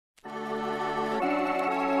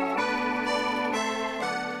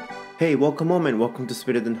Hey, welcome home and welcome to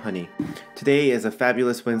Sweeter Than Honey. Today is a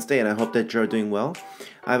fabulous Wednesday and I hope that you're doing well.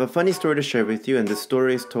 I have a funny story to share with you, and this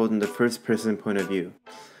story is told in the first person point of view.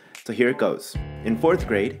 So here it goes. In 4th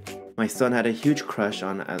grade, my son had a huge crush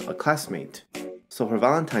on a classmate. So for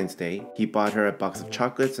Valentine's Day, he bought her a box of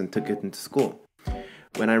chocolates and took it into school.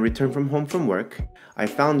 When I returned home from work, I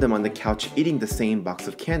found them on the couch eating the same box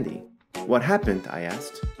of candy. What happened? I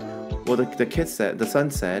asked. Well, the son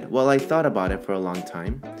said, well, I thought about it for a long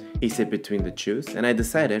time. He said between the chews, and I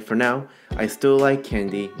decided for now, I still like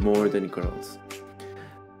candy more than girls.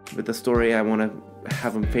 With the story, I want to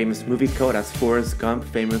have a famous movie quote, as Forrest Gump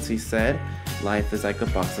famously said, life is like a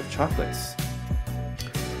box of chocolates.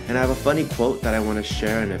 And I have a funny quote that I want to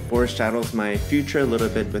share, and it foreshadows my future a little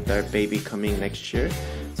bit with our baby coming next year.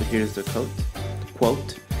 So here's the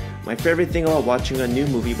quote, my favorite thing about watching a new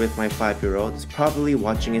movie with my 5-year-old is probably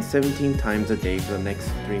watching it 17 times a day for the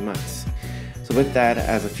next 3 months. So with that,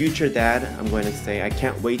 as a future dad, I'm going to say I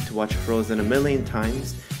can't wait to watch Frozen a million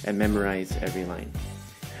times and memorize every line.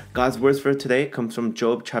 God's words for today comes from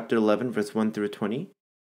Job chapter 11 verse 1 through 20.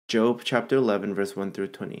 Job chapter 11 verse 1 through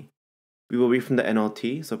 20. We will read from the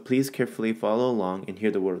NLT, so please carefully follow along and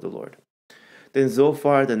hear the word of the Lord. Then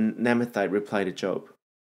Zophar the Naamathite replied to Job,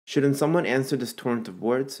 shouldn't someone answer this torrent of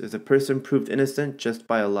words? Is a person proved innocent just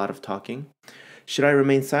by a lot of talking? Should I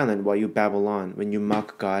remain silent while you babble on? When you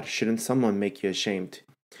mock God, shouldn't someone make you ashamed?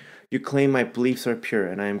 You claim my beliefs are pure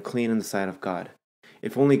and I am clean in the sight of God.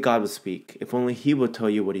 If only God would speak. If only He would tell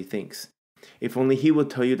you what He thinks. If only He would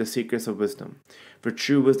tell you the secrets of wisdom. For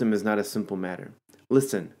true wisdom is not a simple matter.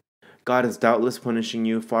 Listen, God is doubtless punishing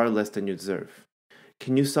you far less than you deserve.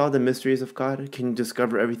 Can you solve the mysteries of God? Can you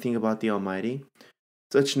discover everything about the Almighty?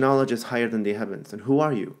 Such knowledge is higher than the heavens. And who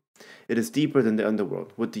are you? It is deeper than the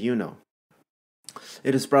underworld. What do you know?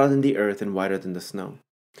 It is broader than the earth and wider than the snow.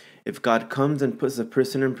 If God comes and puts a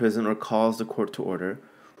person in prison or calls the court to order,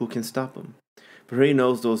 who can stop him? For He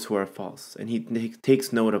knows those who are false, and He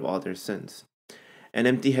takes note of all their sins. An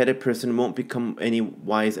empty-headed person won't become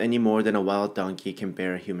wise any more than a wild donkey can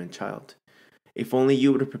bear a human child. If only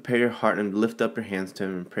you would prepare your heart and lift up your hands to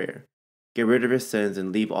Him in prayer. Get rid of your sins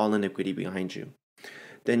and leave all iniquity behind you.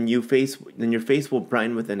 Then your face will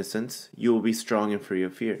brighten with innocence. You will be strong and free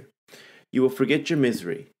of fear. You will forget your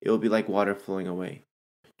misery. It will be like water flowing away.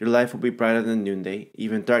 Your life will be brighter than noonday.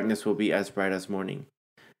 Even darkness will be as bright as morning.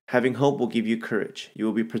 Having hope will give you courage. You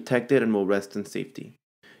will be protected and will rest in safety.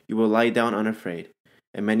 You will lie down unafraid,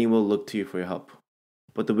 and many will look to you for your help.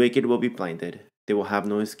 But the wicked will be blinded. They will have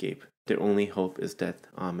no escape. Their only hope is death.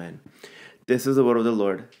 Amen. This is the word of the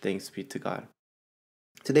Lord. Thanks be to God.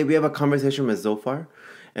 Today we have a conversation with Zophar,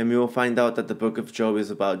 and we will find out that the book of Job is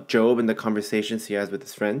about Job and the conversations he has with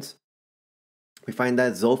his friends. We find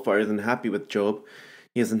that Zophar isn't happy with Job.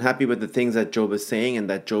 He isn't happy with the things that Job is saying and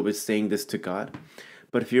that Job is saying this to God.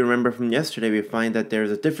 But if you remember from yesterday, we find that there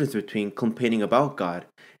is a difference between complaining about God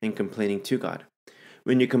and complaining to God.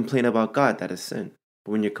 When you complain about God, that is sin.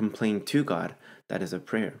 But when you complain to God, that is a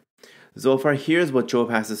prayer. Zophar hears what Job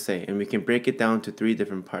has to say, and we can break it down to 3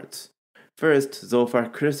 different parts. First, Zophar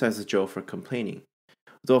criticizes Job for complaining.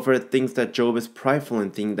 Zophar thinks that Job is prideful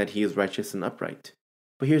and thinks that he is righteous and upright.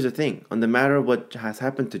 But here's the thing, on the matter of what has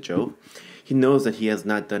happened to Job, he knows that he has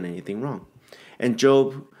not done anything wrong. And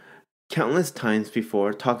Job, countless times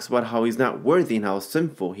before, talks about how he's not worthy and how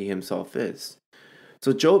sinful he himself is.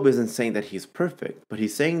 So Job isn't saying that he's perfect, but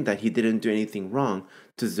he's saying that he didn't do anything wrong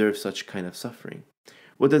to deserve such kind of suffering.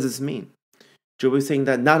 What does this mean? Job is saying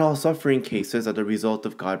that not all suffering cases are the result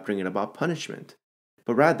of God bringing about punishment.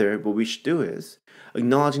 But rather, what we should do is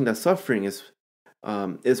acknowledging that suffering is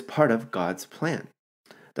part of God's plan.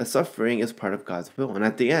 That suffering is part of God's will. And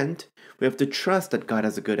at the end, we have to trust that God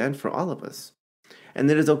has a good end for all of us. And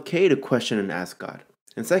it is okay to question and ask God.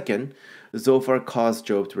 And second, Zophar caused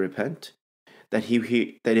Job to repent. That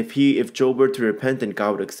if Job were to repent, then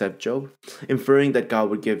God would accept Job, inferring that God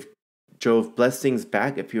would give Job blessings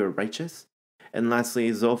back if he were righteous. And lastly,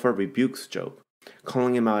 Zophar rebukes Job,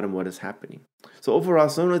 calling him out on what is happening. So overall,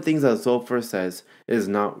 some of the things that Zophar says is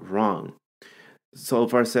not wrong.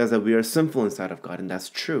 Zophar says that we are sinful inside of God, and that's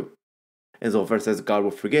true. And Zophar says God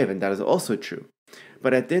will forgive, and that is also true.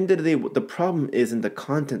 But at the end of the day, the problem isn't the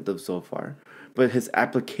content of Zophar, but his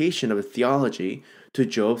application of a theology to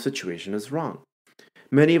Job's situation is wrong.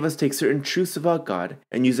 Many of us take certain truths about God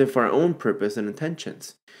and use it for our own purpose and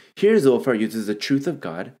intentions. Here, Zophar uses the truth of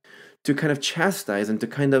God to kind of chastise and to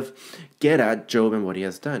kind of get at Job and what he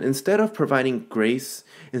has done. Instead of providing grace,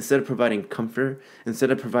 instead of providing comfort, instead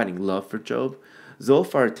of providing love for Job,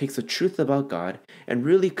 Zophar takes the truth about God and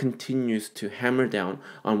really continues to hammer down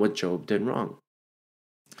on what Job did wrong.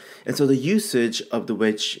 And so the usage of the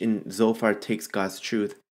which in Zophar takes God's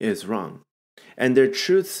truth is wrong. And there are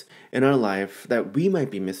truths in our life that we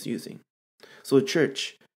might be misusing. So,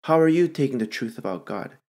 church, how are you taking the truth about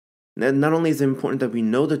God? Not only is it important that we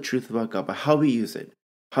know the truth about God, but how we use it.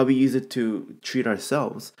 How we use it to treat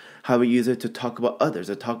ourselves, how we use it to talk about others,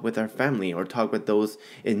 or talk with our family, or talk with those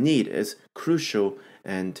in need is crucial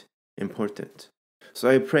and important. So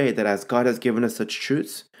I pray that as God has given us such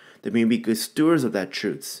truths, that we may be good stewards of that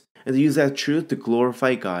truths, and to use that truth to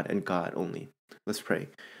glorify God and God only. Let's pray.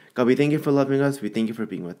 God, we thank you for loving us. We thank you for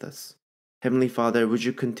being with us. Heavenly Father, would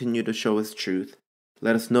you continue to show us truth?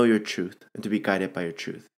 Let us know your truth and to be guided by your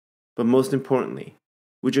truth. But most importantly,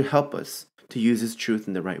 would you help us to use this truth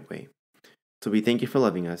in the right way? So we thank you for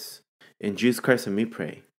loving us. In Jesus Christ's name we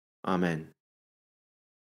pray. Amen.